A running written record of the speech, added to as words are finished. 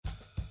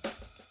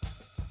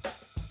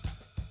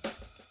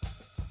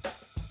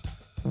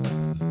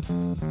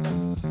Welcome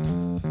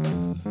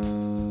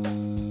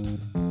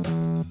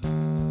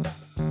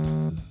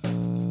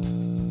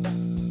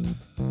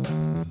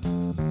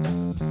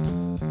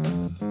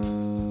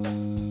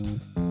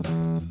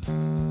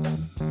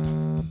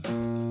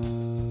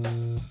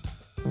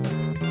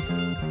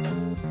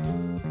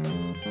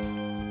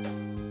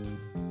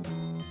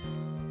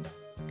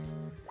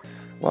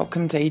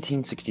to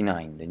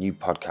 1869, the new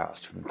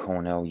podcast from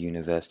Cornell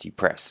University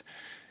Press.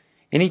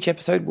 In each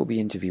episode, we'll be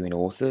interviewing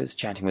authors,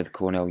 chatting with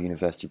Cornell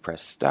University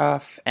Press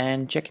staff,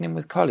 and checking in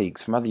with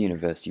colleagues from other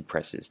university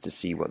presses to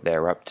see what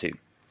they're up to.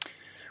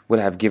 We'll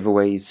have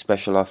giveaways,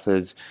 special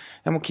offers,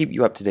 and we'll keep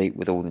you up to date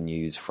with all the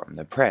news from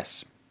the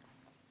press.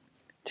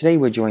 Today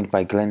we're joined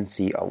by Glenn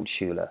C.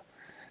 Altshuler.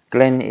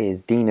 Glenn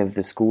is Dean of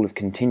the School of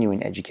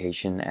Continuing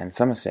Education and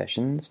Summer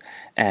Sessions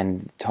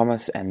and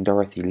Thomas and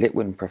Dorothy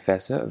Litwin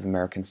Professor of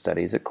American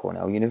Studies at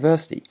Cornell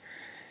University.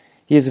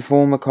 He is a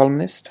former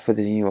columnist for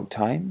the New York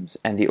Times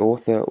and the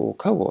author or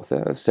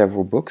co-author of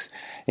several books,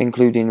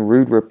 including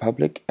Rude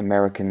Republic,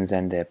 Americans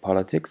and Their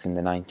Politics in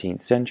the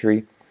 19th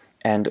Century,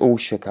 and All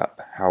Shook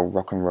Up, How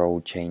Rock and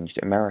Roll Changed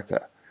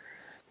America.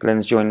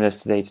 Glenn's joining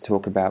us today to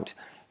talk about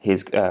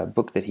his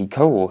book that he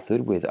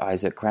co-authored with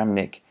Isaac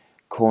Kramnik,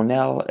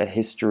 Cornell, A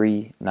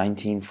History,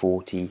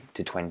 1940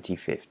 to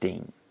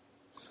 2015.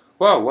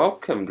 Well,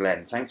 welcome,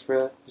 Glenn. Thanks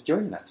for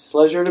joining us.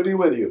 Pleasure to be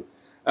with you.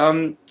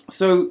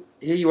 So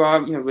here you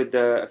are, with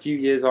a couple of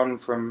years on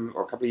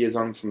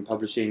from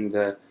publishing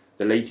the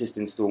latest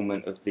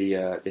installment of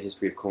the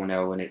history of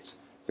Cornell and its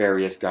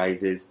various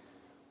guises.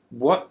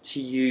 What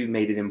to you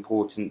made it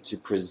important to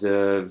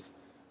preserve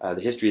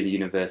the history of the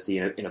university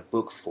in a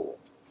book form?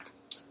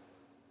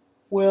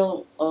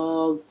 Well,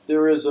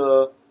 there is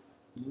a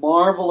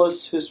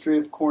marvelous history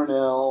of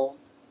Cornell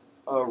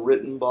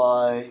written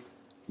by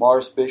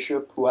Morris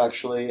Bishop, who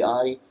actually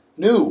I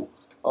knew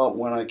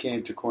when I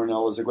came to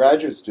Cornell as a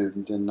graduate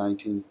student in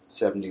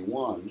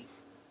 1971.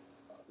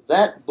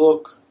 That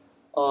book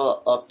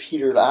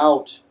petered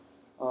out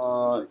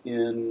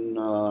in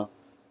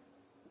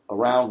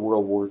around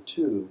World War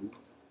II,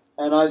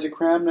 and Isaac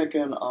Kramnik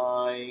and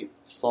I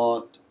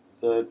thought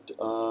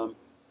that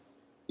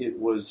it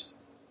was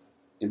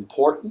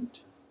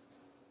important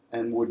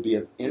and would be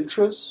of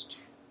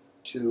interest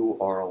to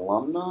our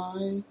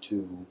alumni,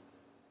 to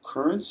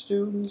current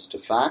students, to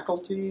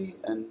faculty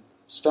and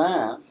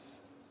staff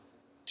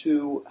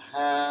to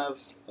have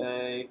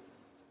a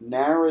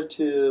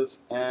narrative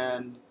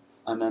and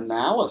an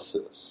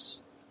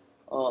analysis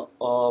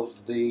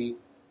of the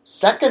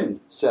second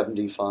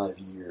 75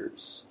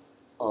 years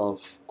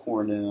of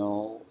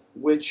Cornell,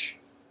 which,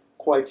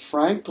 quite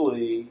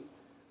frankly,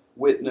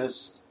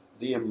 witnessed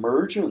the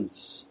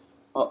emergence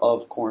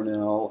of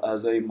Cornell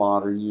as a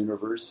modern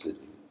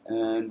university.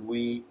 And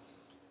we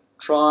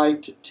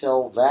tried to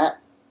tell that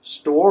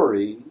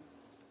story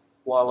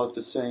while at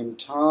the same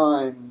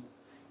time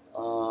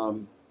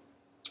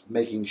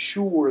making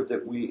sure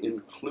that we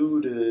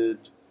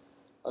included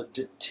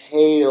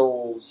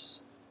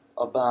details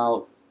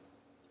about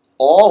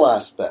all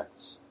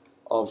aspects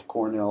of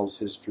Cornell's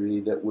history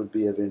that would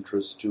be of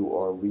interest to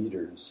our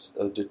readers.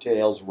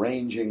 Details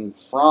ranging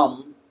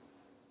from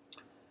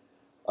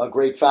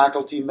great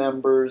faculty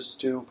members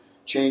to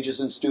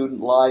changes in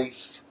student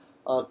life,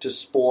 to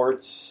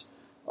sports,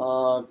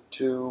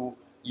 to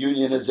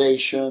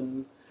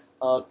unionization,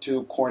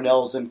 to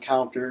Cornell's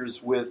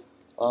encounters with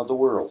the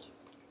world.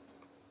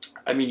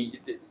 I mean,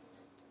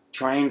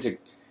 trying to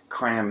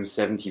cram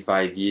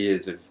 75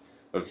 years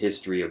of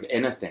history of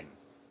anything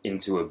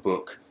into a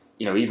book,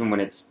 even when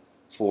it's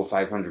 400 or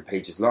 500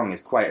 pages long,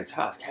 is quite a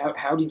task.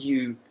 How did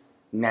you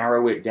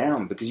narrow it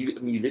down? Because you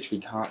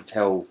literally can't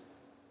tell,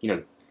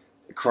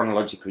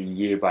 chronologically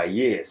year by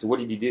year. So what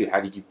did you do?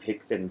 How did you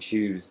pick and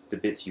choose the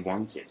bits you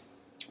wanted?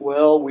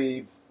 Well,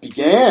 we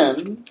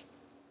began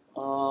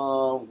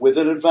with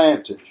an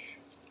advantage.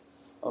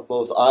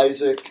 Both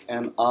Isaac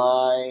and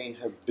I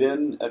have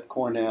been at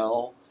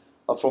Cornell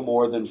for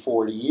more than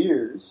 40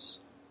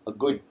 years, a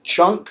good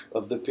chunk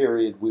of the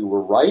period we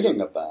were writing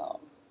about,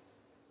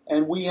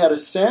 and we had a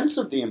sense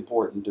of the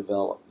important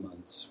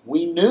developments.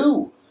 We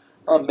knew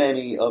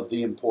many of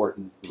the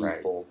important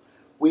people. Right.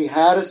 We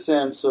had a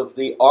sense of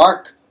the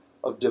arc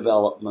of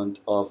development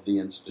of the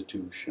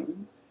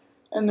institution,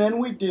 and then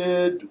we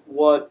did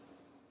what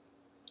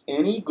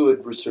any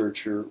good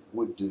researcher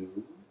would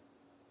do.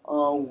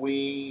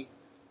 We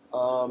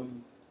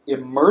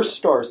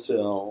immersed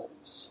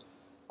ourselves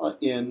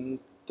in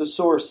the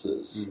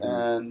sources. Mm-hmm.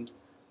 And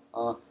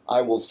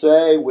I will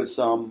say with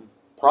some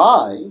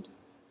pride,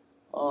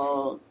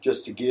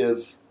 just to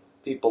give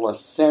people a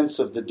sense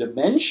of the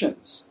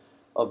dimensions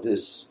of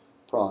this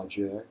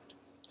project,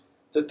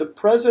 that the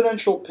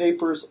presidential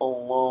papers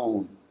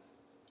alone,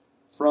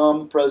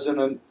 from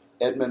President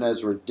Edmund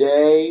Ezra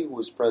Day, who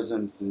was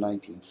president in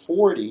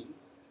 1940,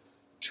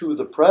 to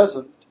the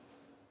present,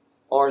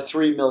 are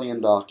 3 million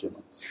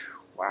documents.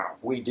 Wow.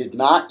 We did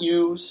not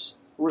use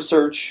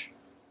research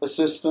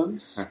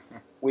assistants.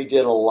 We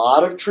did a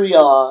lot of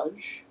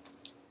triage.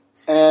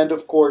 And,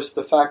 of course,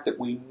 the fact that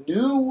we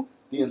knew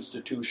the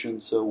institution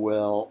so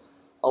well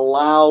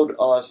allowed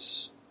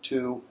us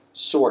to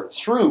sort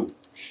through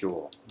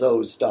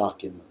those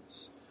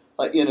documents.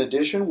 In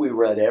addition, we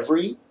read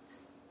every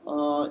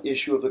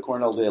issue of the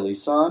Cornell Daily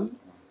Sun,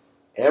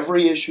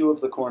 every issue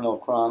of the Cornell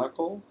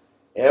Chronicle,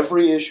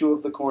 every issue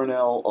of the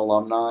Cornell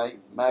Alumni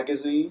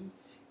Magazine,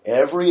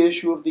 every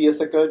issue of the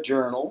Ithaca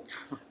Journal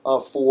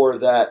for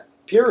that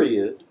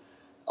period.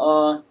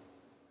 And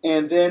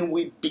then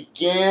we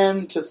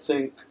began to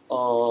think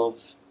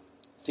of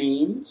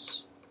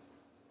themes,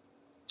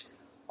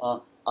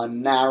 a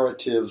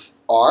narrative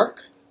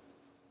arc,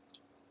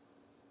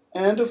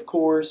 and of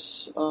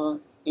course,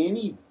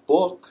 any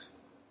book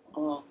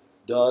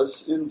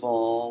does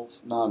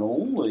involve not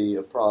only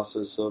a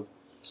process of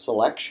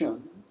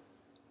selection,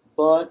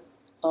 but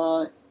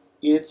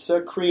it's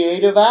a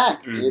creative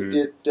act.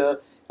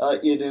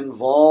 It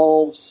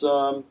involves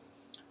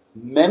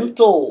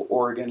mental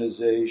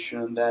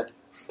organization that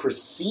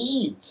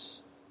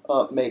precedes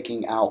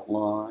making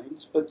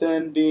outlines, but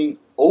then being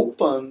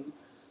open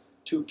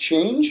to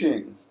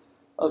changing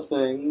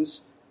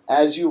things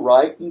as you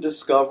write and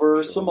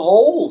discover some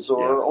holes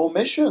or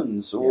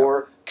omissions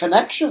or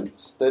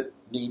connections that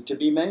need to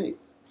be made.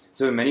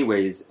 So in many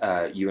ways,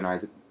 you and I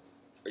are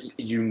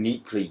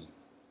uniquely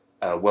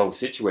well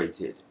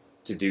situated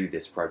to do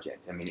this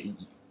project. I mean,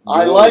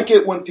 I like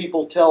it when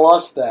people tell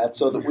us that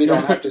so that we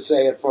don't have to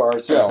say it for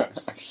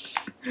ourselves.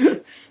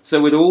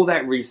 So with all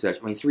that research,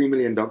 I mean, 3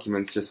 million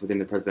documents just within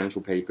the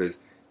presidential papers,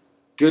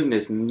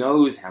 goodness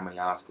knows how many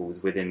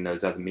articles within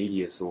those other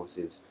media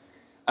sources.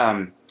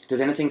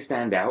 Does anything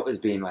stand out as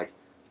being like,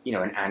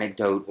 an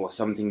anecdote or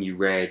something you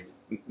read,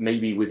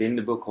 maybe within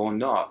the book or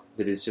not,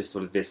 that is just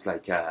sort of this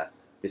like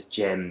this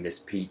gem, this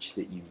peach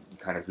that you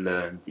kind of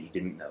learned that you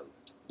didn't know?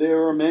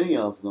 There are many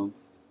of them.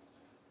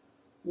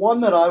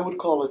 One that I would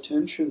call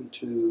attention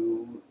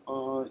to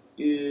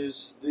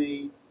is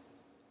the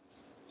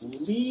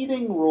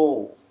leading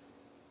role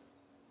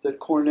that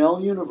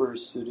Cornell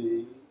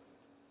University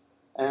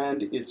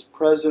and its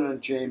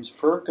president, James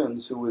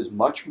Perkins, who is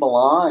much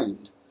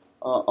maligned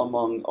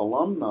among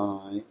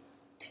alumni,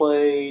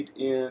 played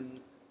in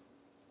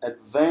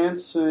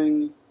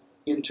advancing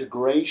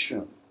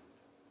integration,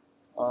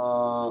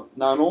 not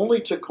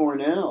only to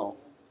Cornell,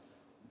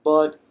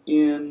 but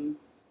in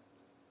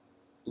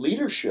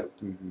leadership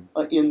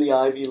in the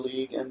Ivy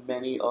League and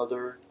many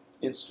other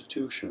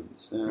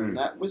institutions. And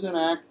that was an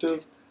act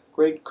of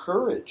great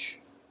courage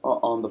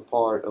on the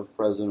part of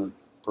President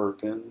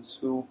Perkins,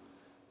 who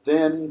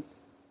then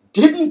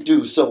didn't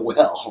do so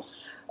well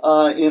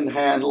in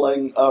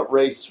handling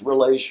race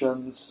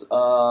relations in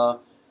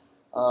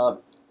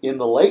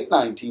the late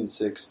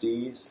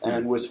 1960s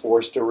and was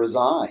forced to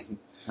resign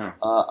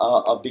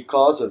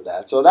because of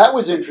that. So that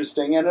was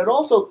interesting, and it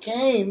also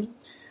came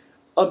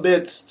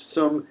amidst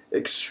some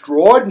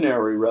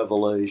extraordinary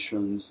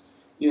revelations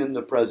in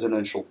the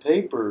presidential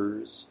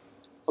papers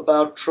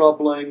about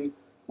troubling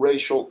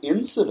racial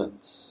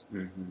incidents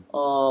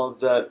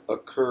that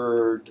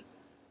occurred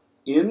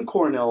in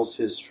Cornell's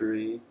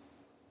history,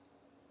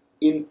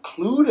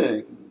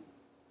 including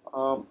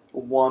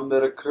one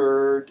that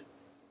occurred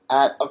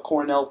at a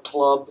Cornell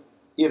Club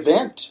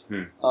event.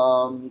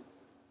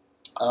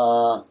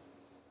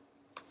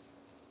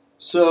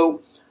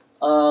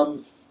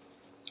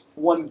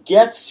 One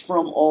gets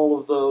from all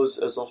of those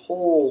as a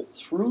whole,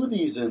 through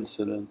these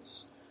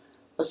incidents,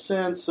 a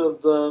sense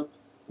of the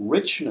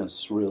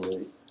richness,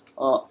 really,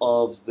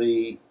 of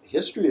the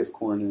history of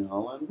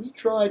Cornell. And we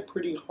tried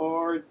pretty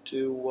hard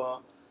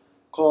to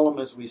call them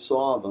as we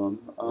saw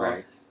them.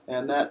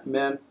 And that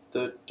meant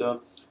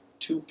that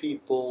two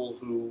people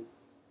who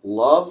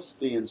loved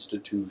the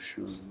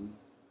institution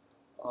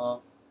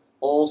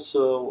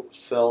also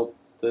felt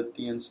that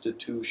the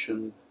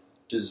institution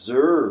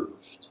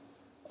deserved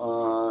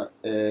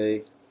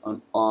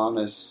an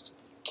honest,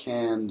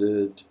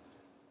 candid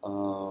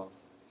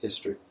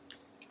history.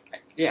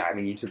 Yeah, I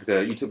mean, you took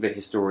the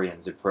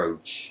historian's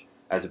approach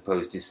as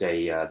opposed to,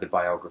 say, the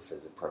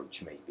biographer's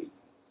approach, maybe,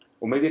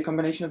 or maybe a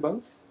combination of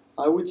both.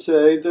 I would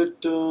say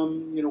that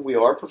we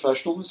are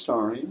professional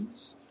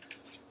historians,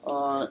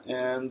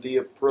 and the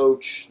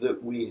approach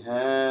that we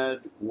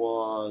had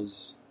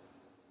was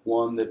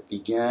one that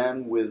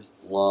began with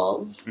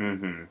love,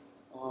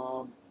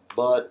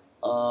 but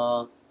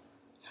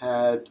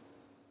had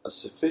a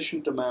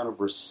sufficient amount of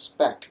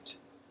respect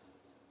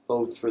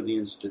both for the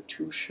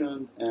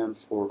institution and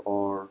for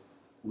our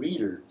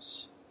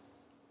readers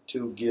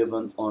to give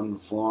an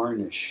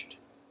unvarnished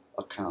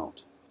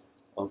account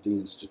of the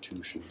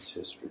institution's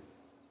history.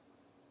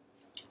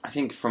 I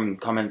think from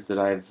comments that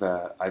I've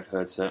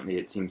heard, certainly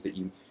it seems that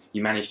you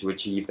managed to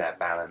achieve that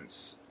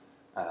balance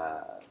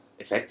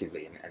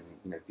effectively, and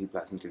people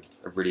I think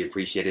have really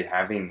appreciated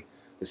having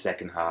the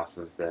second half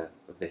of the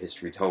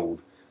history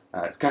told.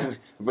 It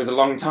was a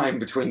long time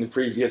between the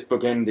previous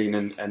book ending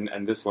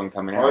and this one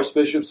coming out.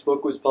 Archbishop's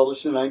book was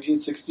published in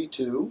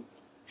 1962.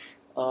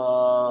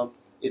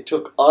 It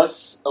took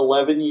us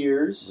 11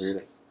 years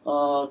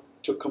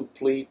to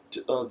complete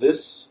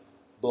this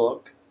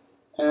book,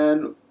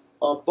 and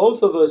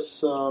both of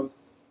us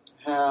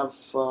have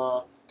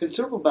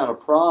considerable amount of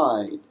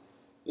pride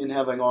in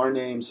having our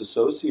names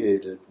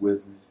associated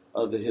with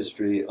the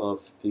history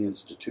of the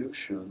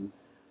institution.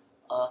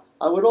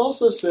 I would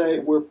also say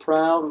we're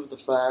proud of the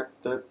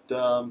fact that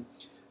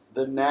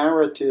the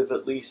narrative,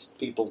 at least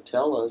people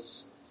tell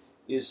us,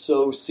 is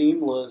so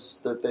seamless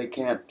that they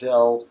can't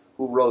tell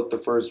who wrote the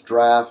first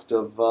draft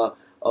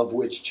of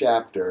which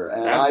chapter.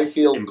 And That's I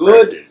feel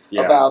impressive, good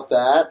about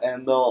that.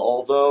 And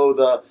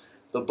although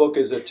the book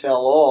is a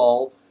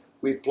tell-all,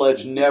 we've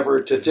pledged never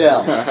to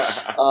tell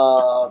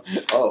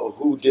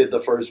who did the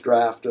first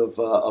draft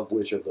of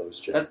which of those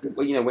chapters.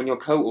 When you're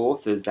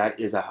co-authors, that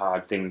is a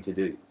hard thing to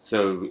do.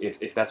 So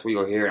if that's what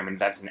you're hearing, I mean,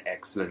 that's an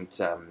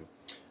excellent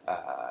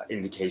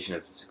indication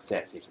of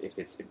success, if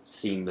it's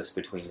seamless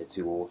between the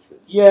two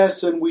authors.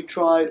 Yes, and we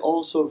tried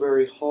also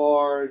very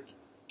hard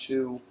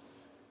to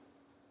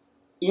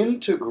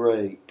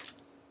integrate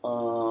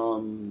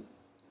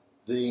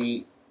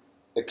the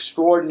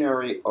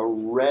extraordinary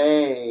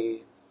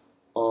array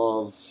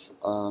of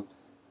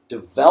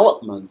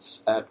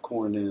developments at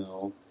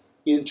Cornell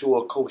into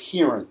a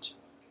coherent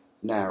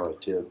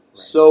narrative. Right.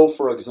 So,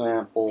 for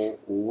example,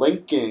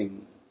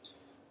 linking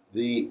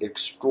the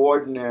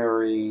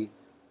extraordinary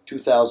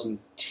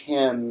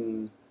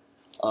 2010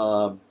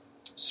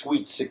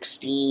 Sweet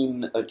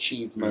 16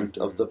 achievement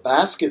of the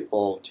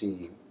basketball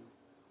team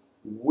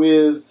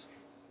with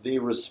the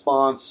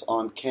response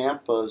on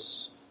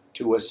campus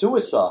to a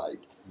suicide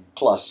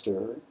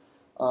cluster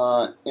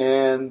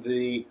and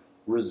the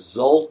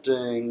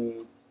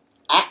resulting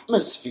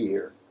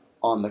atmosphere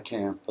on the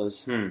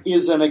campus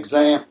is an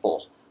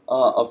example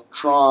of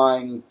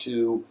trying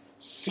to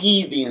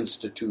see the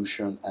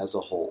institution as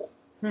a whole.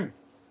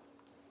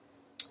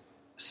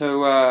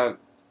 So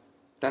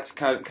that's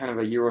kind of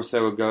a year or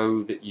so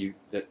ago that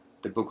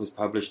the book was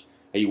published.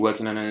 Are you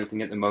working on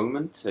anything at the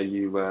moment? Are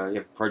you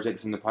have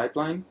projects in the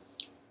pipeline?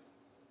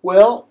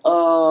 Well,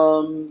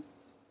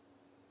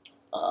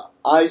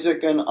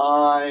 Isaac and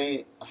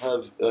I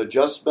have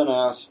just been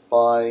asked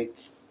by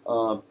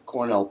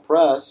Cornell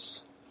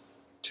Press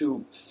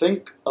to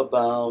think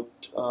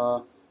about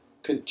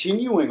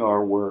continuing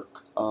our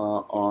work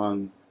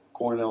on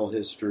Cornell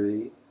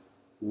history,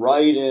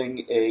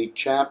 writing a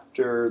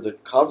chapter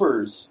that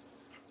covers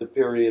the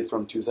period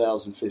from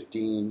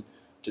 2015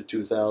 to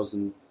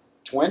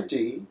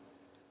 2020,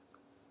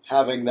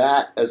 having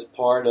that as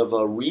part of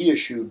a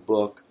reissued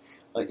book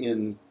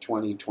in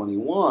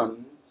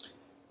 2021.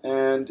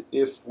 And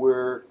if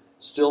we're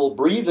still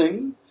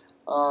breathing,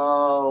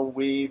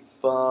 we're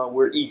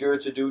eager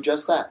to do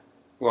just that.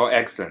 Well,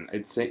 excellent.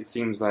 It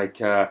seems like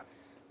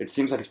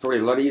it's probably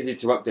a lot easier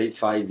to update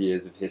 5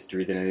 years of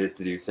history than it is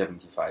to do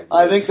 75 years.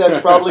 I think that's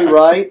probably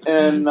right,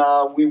 and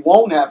we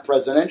won't have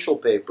presidential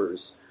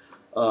papers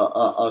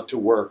to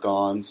work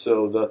on,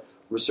 so the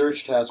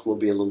research task will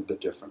be a little bit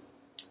different.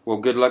 Well,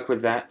 good luck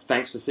with that.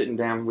 Thanks for sitting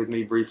down with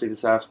me briefly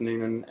this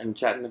afternoon and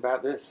chatting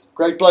about this.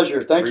 Great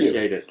pleasure. Thank you.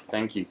 Appreciate it.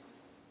 Thank you.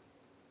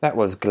 That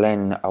was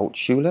Glenn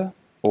Altshuler,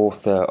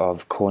 author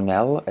of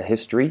Cornell, A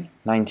History,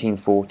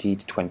 1940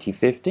 to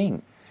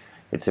 2015.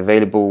 It's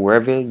available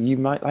wherever you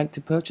might like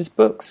to purchase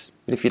books.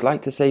 But if you'd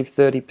like to save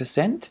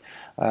 30%,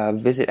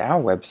 visit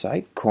our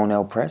website,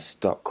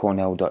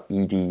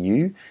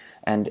 cornellpress.cornell.edu,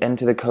 and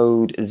enter the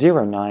code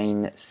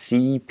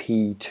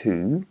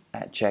 09CP2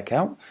 at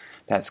checkout.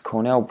 That's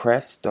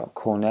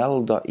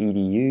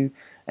cornellpress.cornell.edu,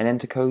 and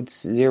enter code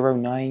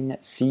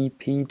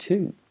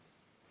 09CP2.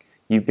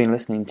 You've been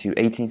listening to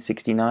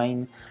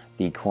 1869,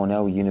 the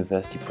Cornell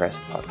University Press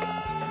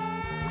podcast.